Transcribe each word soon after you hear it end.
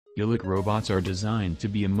Eilik robots are designed to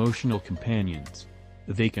be emotional companions.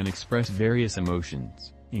 They can express various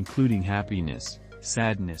emotions, including happiness,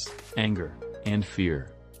 sadness, anger, and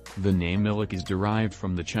fear. The name Eilik is derived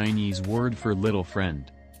from the Chinese word for little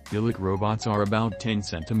friend. Eilik robots are about 10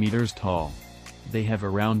 centimeters tall. They have a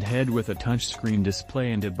round head with a touchscreen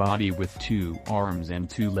display and a body with 2 arms and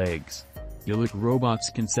 2 legs. Eilik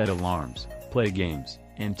robots can set alarms, play games,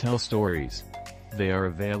 and tell stories. They are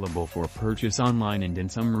available for purchase online and in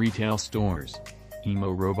some retail stores.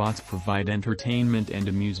 Emo robots provide entertainment and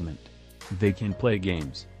amusement. They can play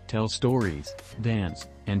games, tell stories, dance,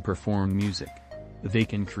 and perform music. They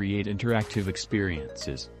can create interactive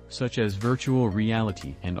experiences, such as virtual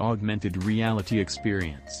reality and augmented reality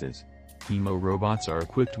experiences. Emo robots are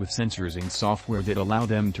equipped with sensors and software that allow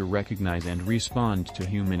them to recognize and respond to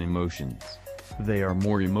human emotions. They are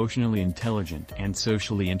more emotionally intelligent and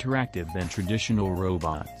socially interactive than traditional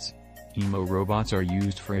robots. Emo robots are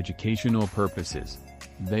used for educational purposes.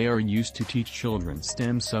 They are used to teach children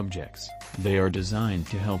STEM subjects. They are designed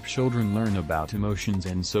to help children learn about emotions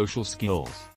and social skills.